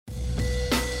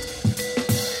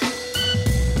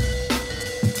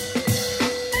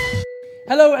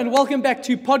Hello and welcome back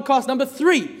to podcast number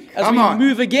 3 as we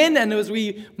move again and as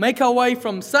we make our way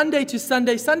from Sunday to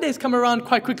Sunday. Sundays come around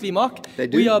quite quickly, Mark. They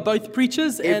do. We are both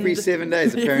preachers. Every 7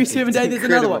 days, apparently. Every 7 days there's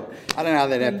another one. I don't know how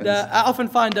that happens. I often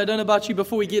find, I don't know about you,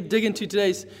 before we dig into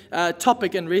today's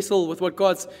topic and wrestle with what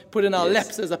God's put in our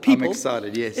laps as a people. I'm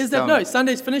excited, yes. Is that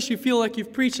Sunday's finished, you feel like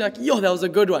you've preached, like, yo, that was a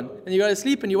good one. And you go to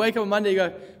sleep and you wake up on Monday, you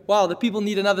go, wow, the people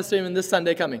need another sermon this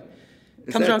Sunday coming.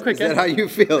 Comes around quick, Is that how you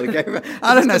feel? Okay?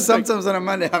 I don't know. Sometimes on a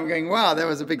Monday, I'm going, wow, that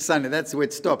was a big Sunday. That's where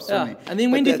it stops for me. And then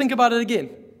when do you think about it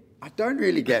again? I don't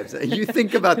really, Gabs. You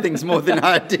think about things more than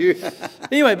I do.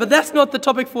 Anyway, but that's not the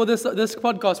topic for this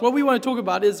podcast. What we want to talk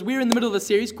about is we're in the middle of a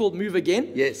series called Move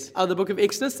Again. Yes. Out of the book of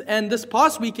Exodus. And this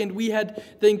past weekend, we had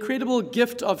the incredible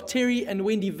gift of Terry and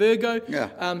Wendy Virgo,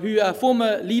 who are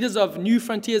former leaders of New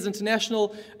Frontiers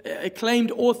International,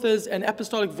 acclaimed authors and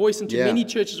apostolic voice into many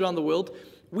churches around the world.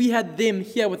 We had them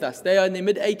here with us. They are in their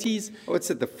mid-80s. What's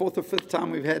it, the 4th or 5th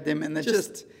time we've had them? And they're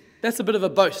just that's a bit of a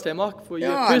boast, Mark, for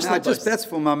your personal boast. That's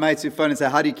for my mates who phone and say,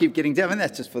 how do you keep getting down? And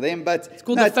that's just for them. But it's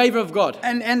called the favor of God.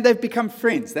 And they've become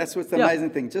friends. That's what's the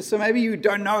amazing thing. Just so maybe you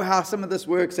don't know how some of this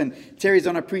works, and Terry's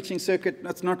on a preaching circuit.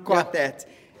 That's not quite that.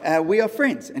 We are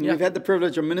friends, and we've had the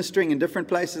privilege of ministering in different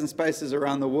places and spaces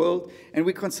around the world, and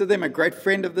we consider them a great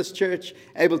friend of this church,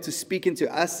 able to speak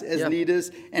into us as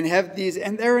leaders, and have these,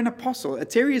 and they're an apostle.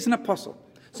 Terry is an apostle.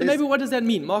 So maybe what does that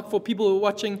mean, Mark, for people who are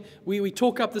watching? We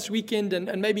talk up this weekend,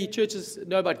 and maybe churches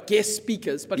know about guest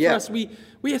speakers, but for us,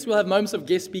 we'll have moments of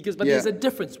guest speakers, but there's a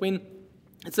difference when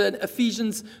it's an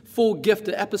Ephesians 4 gift,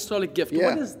 an apostolic gift.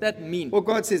 What does that mean? Well,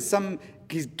 God says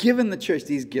He's given the church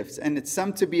these gifts, and it's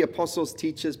some to be apostles,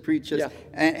 teachers, preachers.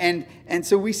 And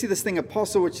so we see this thing,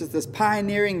 apostle, which is this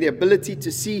pioneering, the ability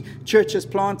to see churches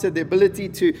planted, the ability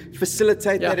to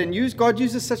facilitate that and use. God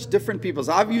uses such different people.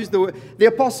 So I've used the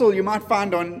apostle you might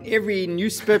find on every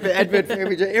newspaper advert for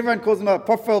everyone calls him a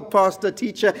prophet, pastor,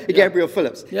 teacher, Gabriel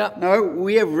Phillips. No,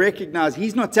 we have recognized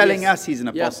he's not telling us he's an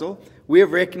apostle. We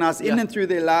have recognized in and through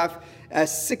their life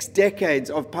 6 decades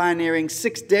of pioneering,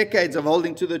 6 decades of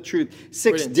holding to the truth,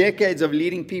 6 decades of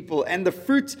leading people. And the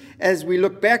fruit, as we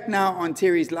look back now on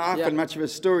Terry's life and much of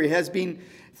his story, has been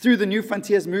through the New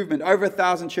Frontiers movement, over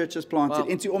 1,000 churches planted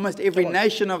into almost every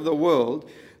nation of the world,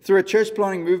 through a church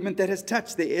planting movement that has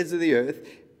touched the ends of the earth,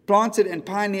 planted and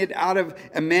pioneered out of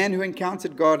a man who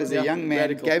encountered God as a young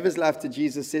man, gave his life to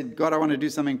Jesus, said, God, I want to do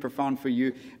something profound for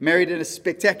you. Married a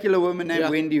spectacular woman named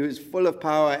Wendy, who's full of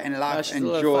power and life and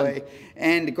joy.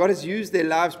 And God has used their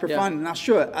lives profoundly. Now,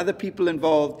 sure, other people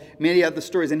involved, many other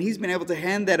stories. And he's been able to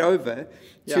hand that over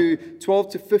to 12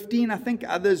 to 15, I think,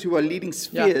 others who are leading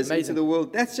spheres into the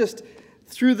world. That's just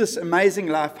through this amazing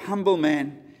life, humble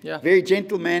man. Very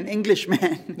gentle man, English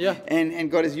man.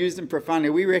 And God has used him profoundly.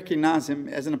 We recognize him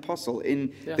as an apostle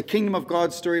in the kingdom of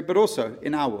God's story, but also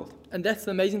in our world. And that's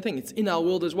the amazing thing. It's in our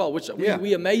world as well, which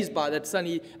we're amazed by. That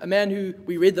suddenly a man who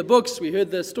we read the books, we heard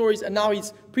the stories, and now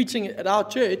he's preaching at our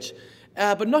church.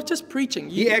 But not just preaching.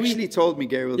 He actually told me,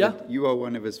 Gabriel, that you are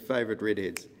one of his favorite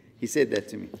redheads. He said that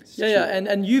to me.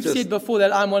 And you've said before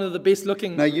that I'm one of the best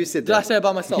looking. No, you said that. Did I say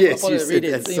about myself? Yes, you said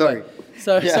that. Anyway.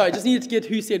 Sorry, I just needed to get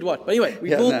who said what. But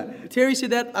anyway, Terry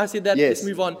said that, I said that, let's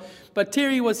move on. But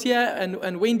Terry was here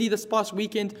and Wendy this past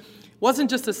weekend. Wasn't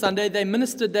just a Sunday, they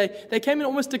ministered, they came and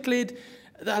almost declared,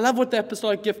 I love what the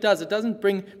apostolic gift does. It doesn't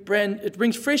bring it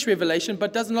brings fresh revelation,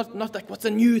 but does not like what's a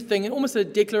new thing, and almost a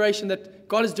declaration that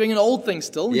God is doing an old thing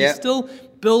still. He's still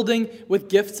building with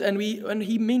gifts. And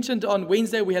he mentioned on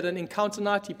Wednesday we had an encounter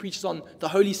night. He preaches on the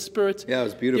Holy Spirit. Yeah, it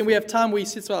was beautiful. Then we have time where he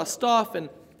sits with our staff and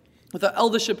with our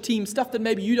eldership team, stuff that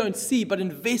maybe you don't see, but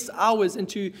invest hours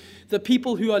into the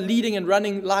people who are leading and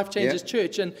running Life Changers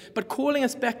Church, but calling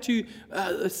us back to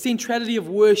the centrality of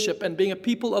worship and being a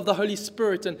people of the Holy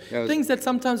Spirit, and things that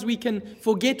sometimes we can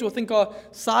forget or think are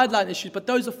sideline issues, but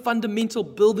those are fundamental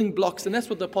building blocks, and that's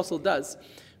what the apostle does.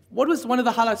 What was one of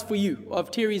the highlights for you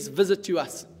of Terry's visit to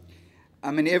us?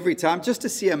 I mean, every time, just to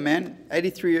see a man,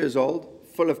 83 years old,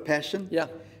 full of passion,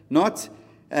 not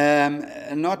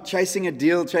chasing a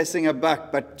deal, chasing a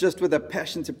buck, but just with a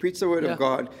passion to preach the word of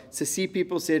God, to see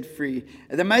people set free.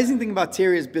 The amazing thing about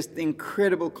Terry is just the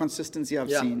incredible consistency I've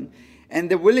seen,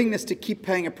 and the willingness to keep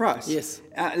paying a price.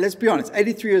 Let's be honest,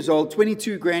 83 years old,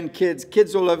 22 grandkids,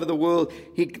 kids all over the world.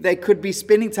 They could be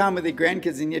spending time with their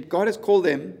grandkids, and yet God has called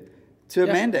them to a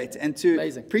mandate and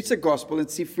to preach the gospel and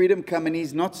see freedom come, and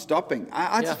he's not stopping.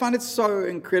 I just find it so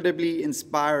incredibly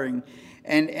inspiring.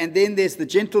 And then there's the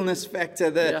gentleness factor,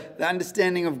 the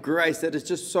understanding of grace that is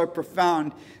just so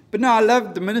profound. But no, I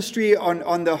love the ministry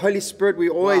on the Holy Spirit. We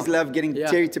always love getting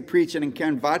Terry to preach and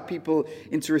invite people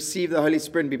in to receive the Holy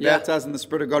Spirit and be baptized in the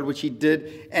Spirit of God, which he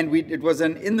did. And it was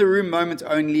an in-the-room moment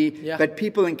only, but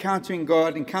people encountering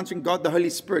God, the Holy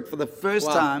Spirit for the first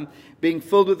time, being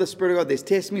filled with the Spirit of God. There's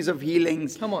testimonies of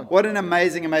healings. Come on. What an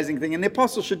amazing, amazing thing. And the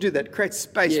apostles should do that, create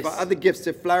space for other gifts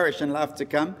to flourish and life to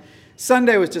come.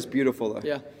 Sunday was just beautiful, though.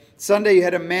 Yeah. Sunday, you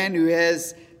had a man who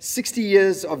has 60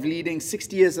 years of leading,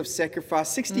 60 years of sacrifice,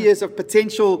 60 years of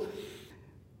potential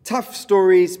tough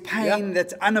stories, pain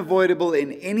that's unavoidable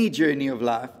in any journey of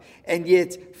life, and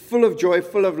yet full of joy,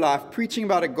 full of life, preaching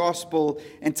about a gospel,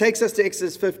 and takes us to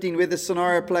Exodus 15 where the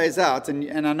scenario plays out.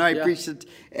 And I know he preached it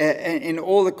in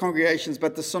all the congregations,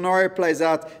 but the scenario plays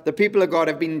out. The people of God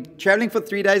have been traveling for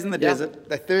 3 days in the desert.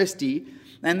 They're thirsty,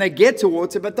 and they get to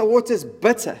water, but the water's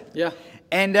bitter. Yeah.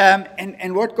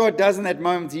 And what God does in that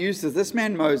moment, he uses this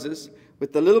man Moses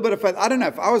with a little bit of faith. I don't know,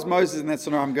 if I was Moses in that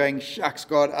scenario, I'm going, shucks,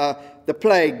 God, the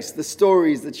plagues, the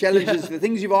stories, the challenges, the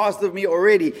things you've asked of me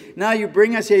already. Now you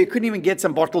bring us here, you couldn't even get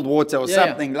some bottled water or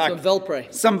something. Like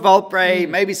some Valpre,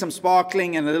 maybe some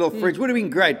sparkling and a little fridge. Would have been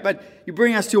great, but you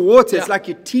bring us to water. It's like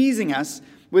you're teasing us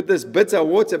with this bitter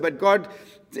water, but God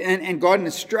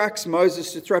instructs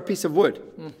Moses to throw a piece of wood.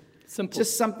 Simple.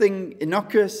 Just something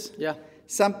innocuous. Yeah.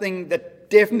 Something that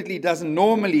definitely doesn't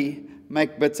normally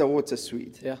make bitter water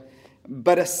sweet. Yeah.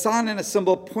 But a sign and a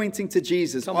symbol pointing to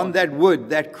Jesus on that wood,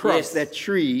 that cross, that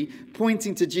tree,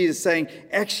 pointing to Jesus, saying,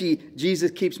 actually,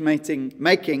 Jesus keeps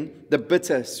making the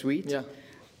bitter sweet. Yeah.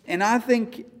 And I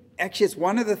think, actually, it's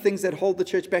one of the things that hold the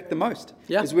church back the most,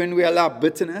 is when we allow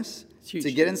bitterness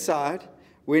to get inside.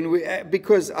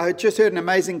 Because I just heard an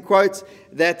amazing quote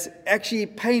that actually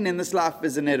pain in this life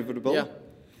is inevitable,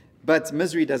 but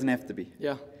misery doesn't have to be.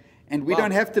 Yeah. And we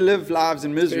don't have to live lives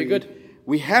in misery. Very good.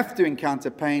 We have to encounter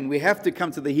pain. We have to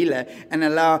come to the healer and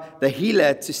allow the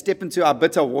healer to step into our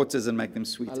bitter waters and make them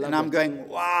sweet. And I'm going,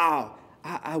 wow,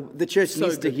 the church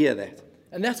needs to hear that.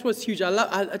 And that's what's huge.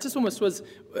 I just almost was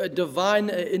a divine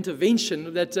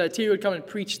intervention that Terry would come and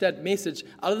preach that message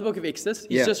out of the book of Exodus.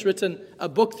 He's just written a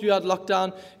book throughout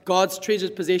lockdown, God's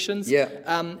treasured possessions.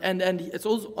 And it's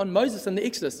all on Moses and the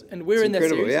Exodus. And we're in that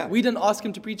series. We didn't ask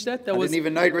him to preach that. I didn't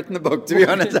even know he'd written the book, to be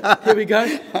honest. Here we go.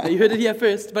 You heard it here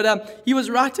first. But he was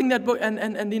writing that book, and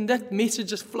then that message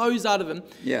just flows out of him.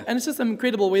 And it's just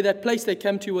incredible where that place they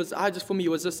came to was, for me,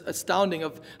 was just astounding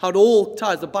of how it all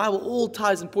ties. The Bible all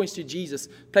ties and points to Jesus.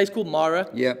 A place called Mara.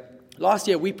 Last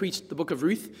year, we preached the book of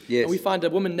Ruth, and we find a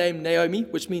woman named Naomi,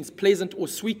 which means pleasant or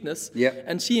sweetness,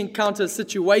 and she encounters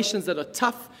situations that are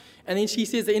tough, and then she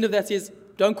says, at the end of that says,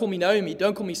 don't call me Naomi,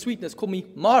 don't call me sweetness, call me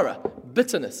Mara,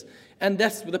 bitterness. And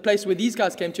that's the place where these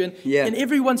guys came to. And in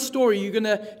everyone's story, you're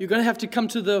gonna have to come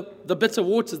to the bitter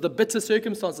waters, the bitter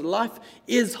circumstances. Life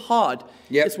is hard.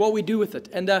 It's what we do with it.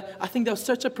 And I think that was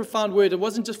such a profound word. It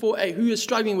wasn't just for who is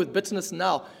struggling with bitterness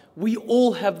now. We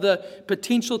all have the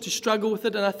potential to struggle with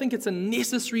it, and I think it's a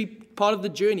necessary part of the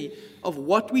journey of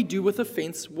what we do with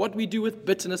offense, what we do with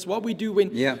bitterness, what we do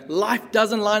when life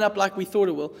doesn't line up like we thought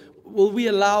it will. Will we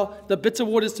allow the bitter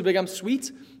waters to become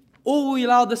sweet, or will we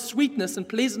allow the sweetness and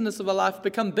pleasantness of our life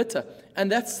become bitter?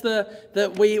 And that's the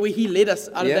way where he led us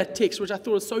out of that text, which I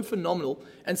thought was so phenomenal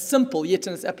and simple, yet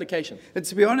in its application. And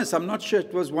to be honest, I'm not sure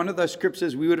it was one of those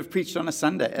scriptures we would have preached on a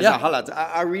Sunday as a highlight.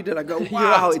 I read it, I go,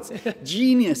 wow, it's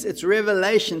genius, it's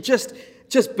revelation, just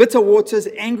bitter waters,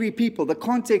 angry people, the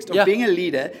context of being a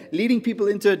leader, leading people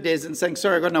into a desert and saying,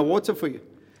 sorry, I got no water for you.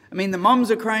 I mean, the moms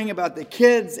are crying about the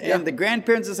kids, and the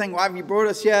grandparents are saying, why have you brought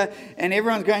us here? And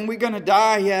everyone's going, we're going to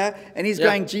die here. And he's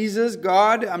going, Jesus,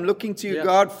 God, I'm looking to you,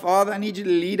 God, Father, I need you to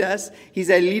lead us. He's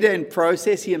a leader in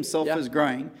process. He himself is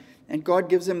growing. And God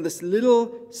gives him this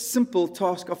little simple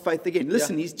task of faith again.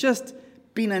 Listen, he's just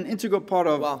been an integral part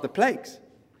of the plagues.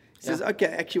 He says, okay,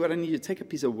 actually what I need you to take a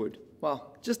piece of wood.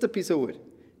 Just a piece of wood.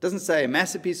 Doesn't say a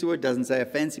massive piece of wood, doesn't say a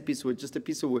fancy piece of wood, just a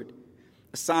piece of wood.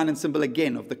 A sign and symbol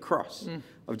again of the cross,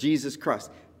 of Jesus Christ.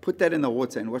 Put that in the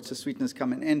water and watch the sweetness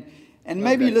come in. And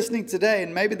maybe you're listening today,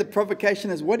 and maybe the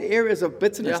provocation is, what areas of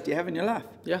bitterness do you have in your life?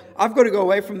 I've got to go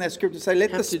away from that scripture and say,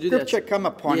 let the scripture come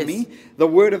upon me, the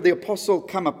word of the apostle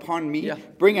come upon me,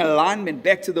 bring alignment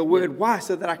back to the word. Why?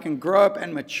 So that I can grow up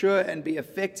and mature and be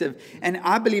effective. And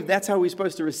I believe that's how we're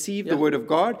supposed to receive the word of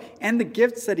God and the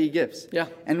gifts that he gives.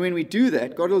 And when we do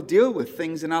that, God will deal with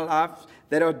things in our lives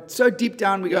that are so deep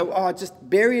down, we go, just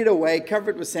bury it away,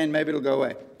 cover it with sand, maybe it'll go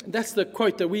away. That's the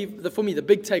quote that for me, the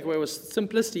big takeaway was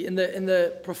simplicity in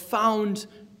the profound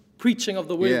preaching of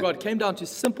the Word of God came down to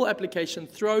simple application: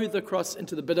 throw the cross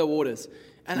into the bitter waters.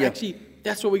 And actually,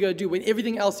 that's what we got to do. When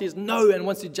everything else says no and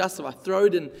wants to justify, throw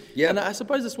it in. And I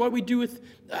suppose it's what we do with,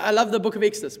 I love the book of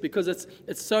Exodus because it's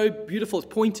so beautiful. It's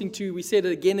pointing to, we said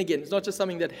it again. It's not just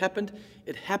something that happened.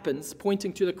 It happens,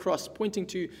 pointing to the cross, pointing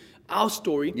to our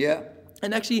story. Yeah.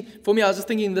 And actually, for me, I was just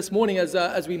thinking this morning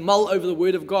as we mull over the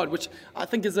Word of God, which I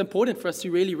think is important for us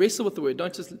to really wrestle with the Word.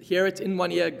 Don't just hear it in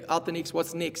one ear, out the next,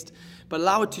 what's next, but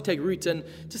allow it to take root. And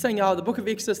just saying how the book of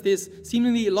Exodus, there's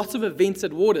seemingly lots of events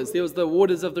at waters. There was the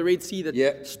waters of the Red Sea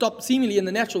that stopped, seemingly in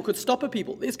the natural, could stop a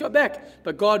people. Let's go back.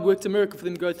 But God worked a miracle for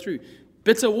them to go through.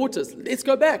 Bitter waters, let's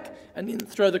go back. And then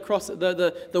throw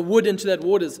the wood into that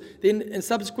waters. Then in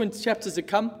subsequent chapters to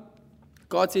come,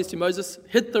 God says to Moses,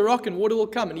 hit the rock and water will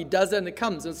come. And he does that and it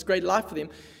comes. And it's great life for them.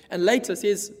 And later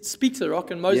says, speak to the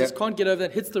rock. And Moses can't get over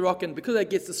that, hits the rock. And because that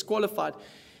gets disqualified,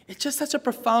 it's just such a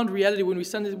profound reality when we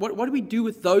stand. What do we do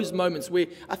with those moments where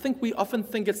I think we often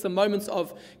think it's the moments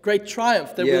of great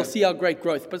triumph that we'll see our great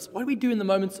growth. But what do we do in the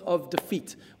moments of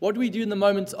defeat? What do we do in the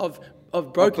moments of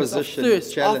brokenness, of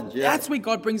thirst, challenge? That's where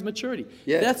God brings maturity.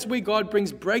 That's where God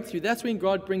brings breakthrough. That's when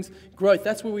God brings growth.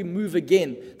 That's where we move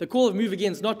again. The call of move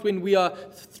again is not when we are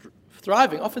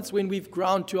thriving. Often it's when we've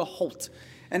ground to a halt.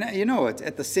 And you know what?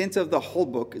 At the center of the whole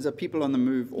book is a people on the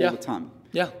move all the time.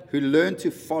 Who learn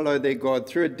to follow their God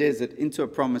through a desert into a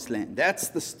promised land. That's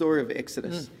the story of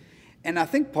Exodus. And I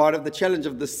think part of the challenge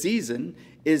of this season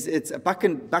is it's a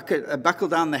buckle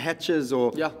down the hatches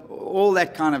or all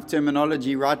that kind of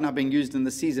terminology right now being used in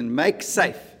the season. Make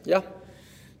safe. And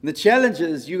the challenge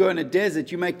is you go in a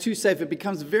desert, you make too safe. It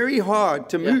becomes very hard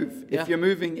to move if you're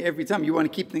moving every time. You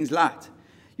want to keep things light.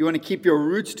 You want to keep your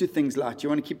roots to things light. You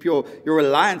want to keep your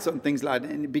reliance on things light.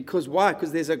 And because why?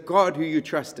 Because there's a God who you're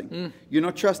trusting. You're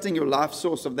not trusting your life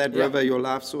source of that river, your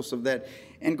life source of that.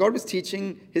 And God was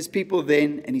teaching his people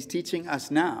then, and he's teaching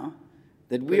us now,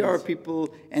 that we are a people,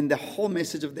 and the whole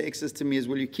message of the Exodus to me is,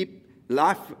 will you keep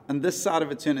life on this side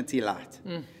of eternity light?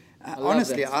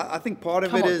 Honestly, I think part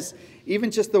of it is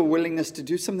even just the willingness to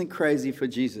do something crazy for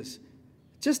Jesus.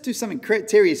 Just do something.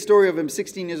 Terry's story of him,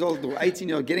 16 years old or 18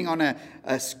 years old, getting on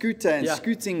a scooter and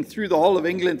scooting through the whole of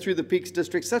England, through the Peaks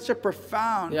District. Such a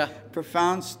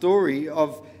profound story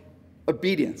of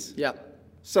obedience.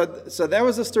 So that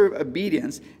was a story of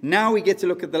obedience. Now we get to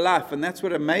look at the life, and that's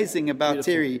what's amazing about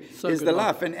Terry is the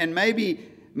life. And maybe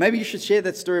you should share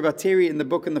that story about Terry in the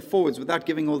book and the forwards without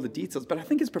giving all the details. But I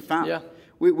think it's profound.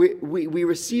 We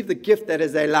receive the gift that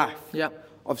is a life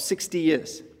of 60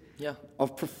 years.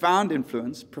 Of profound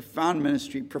influence, profound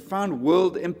ministry, profound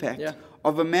world impact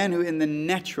of a man who in the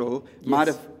natural might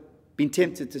have been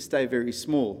tempted to stay very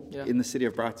small in the city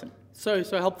of Brighton. So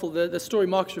helpful. The story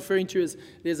Mark's referring to is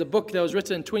there's a book that was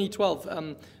written in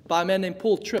 2012 by a man named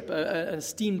Paul Tripp, an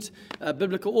esteemed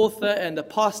biblical author and a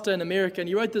pastor in America. And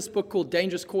he wrote this book called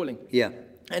Dangerous Calling.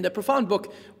 And a profound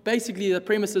book. Basically, the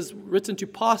premise is written to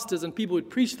pastors and people who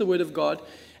preach the word of God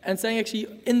and saying actually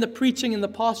in the preaching, in the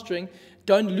pastoring,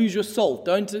 don't lose your soul.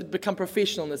 Don't become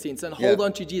professional in a sense and hold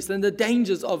on to Jesus. And the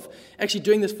dangers of actually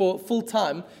doing this for full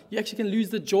time, you actually can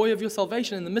lose the joy of your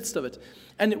salvation in the midst of it.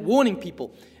 And warning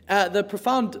people. The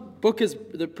profound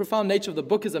nature of the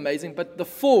book is amazing, but the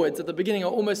forwards at the beginning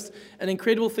are almost an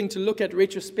incredible thing to look at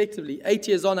retrospectively. 8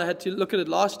 years on, I had to look at it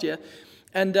last year.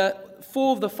 And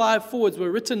 4 of the 5 forwards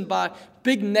were written by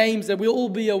big names that we'll all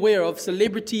be aware of,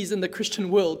 celebrities in the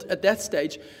Christian world at that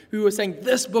stage, who were saying,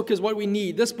 this book is what we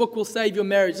need. This book will save your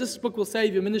marriage. This book will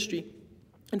save your ministry.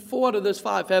 And 4 out of those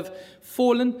 5 have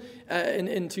fallen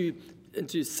into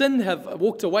sin, have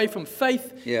walked away from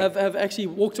faith, have actually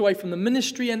walked away from the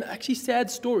ministry, and actually sad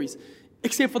stories,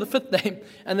 except for the 5th name.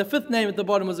 And the 5th name at the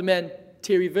bottom was a man,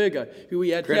 Terry Virgo, who we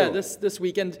had here this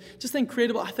week. And just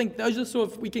incredible. I think those are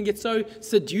sort of, we can get so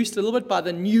seduced a little bit by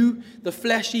the new, the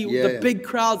flashy, the big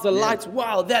crowds, the lights.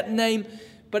 Wow, that name.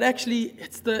 But actually,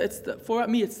 for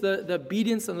me, it's the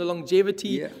obedience and the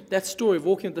longevity, that story of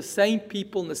walking with the same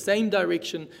people in the same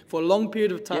direction for a long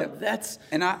period of time. That's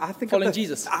I think following of the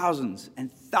Jesus. Thousands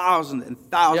and thousands and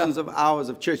thousands of hours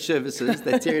of church services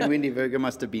that Terry and Wendy Virgo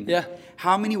must have been in.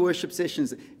 How many worship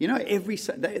sessions? You know,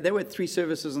 they were 3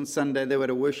 services on Sunday. They were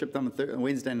to worship them on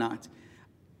Wednesday night.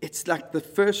 It's like the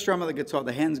first strum of the guitar,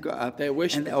 the hands go up,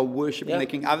 and they are worshiping the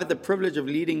King. I've had the privilege of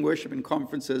leading worship in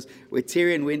conferences with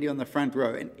Terry and Wendy on the front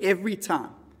row, and every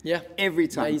time,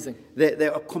 amazing. they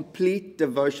are complete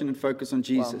devotion and focus on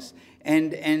Jesus. Wow.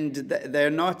 and they're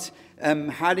not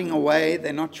hiding away.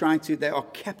 They're not trying to. They are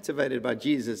captivated by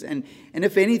Jesus. And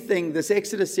if anything, this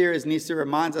Exodus series needs to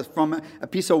remind us from a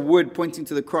piece of wood pointing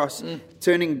to the cross,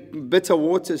 turning bitter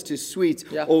waters to sweet,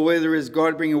 or whether it's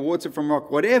God bringing water from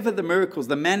rock. Whatever the miracles,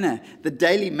 the manna, the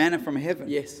daily manna from heaven.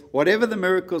 Yes. Whatever the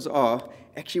miracles are,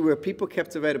 actually we're people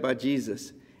captivated by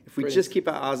Jesus. If we just keep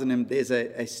our eyes on him, there's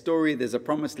a story, there's a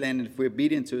promised land, and if we're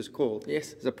obedient to his call,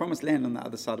 there's a promised land on the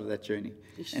other side of that journey.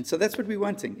 And so that's what we're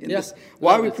wanting.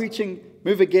 Why are we preaching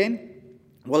Move Again?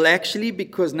 Well, actually,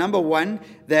 because number one,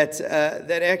 that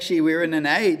actually we're in an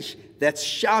age that's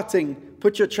shouting,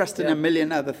 put your trust in a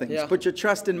million other things. Put your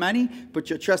trust in money, put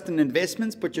your trust in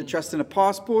investments, put your trust in a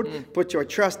passport, put your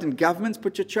trust in governments,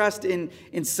 put your trust in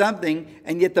something,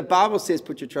 and yet the Bible says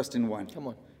put your trust in one. Come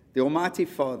on. The Almighty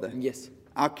Father. Yes.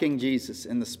 Our King Jesus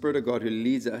and the Spirit of God who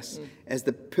leads us as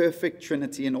the perfect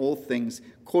Trinity in all things,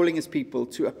 calling his people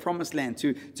to a promised land,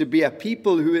 to be a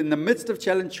people who in the midst of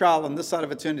challenge, trial on this side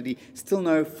of eternity still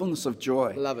know fullness of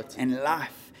joy. Love it. And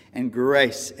life and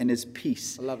grace and his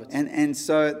peace. I love it. And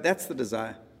so that's the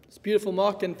desire. It's beautiful,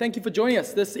 Mark, and thank you for joining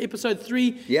us. This is episode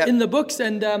 3 in the books,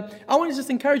 and I want to just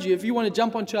encourage you, if you want to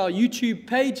jump onto our YouTube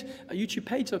page,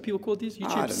 so people call it this,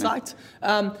 YouTube site,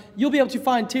 you'll be able to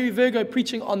find Terry Virgo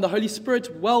preaching on the Holy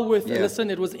Spirit. Well worth a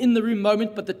listen. It was in the room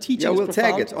moment, but the teaching is profound.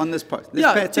 We'll tag it on this post.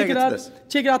 Check it out.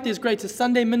 Check it out. There's great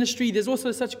Sunday ministry. There's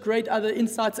also such great other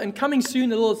insights, and coming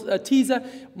soon, a little teaser.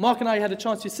 Mark and I had a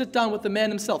chance to sit down with the man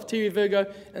himself, Terry Virgo,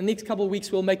 and the next couple of weeks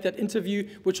we'll make that interview,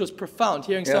 which was profound,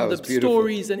 hearing some of the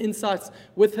stories and insights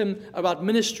with him about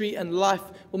ministry and life.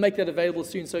 We'll make that available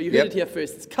soon. So you heard it here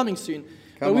first. It's coming soon.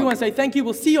 But we want to say thank you.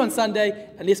 We'll see you on Sunday,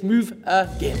 and let's move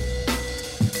again.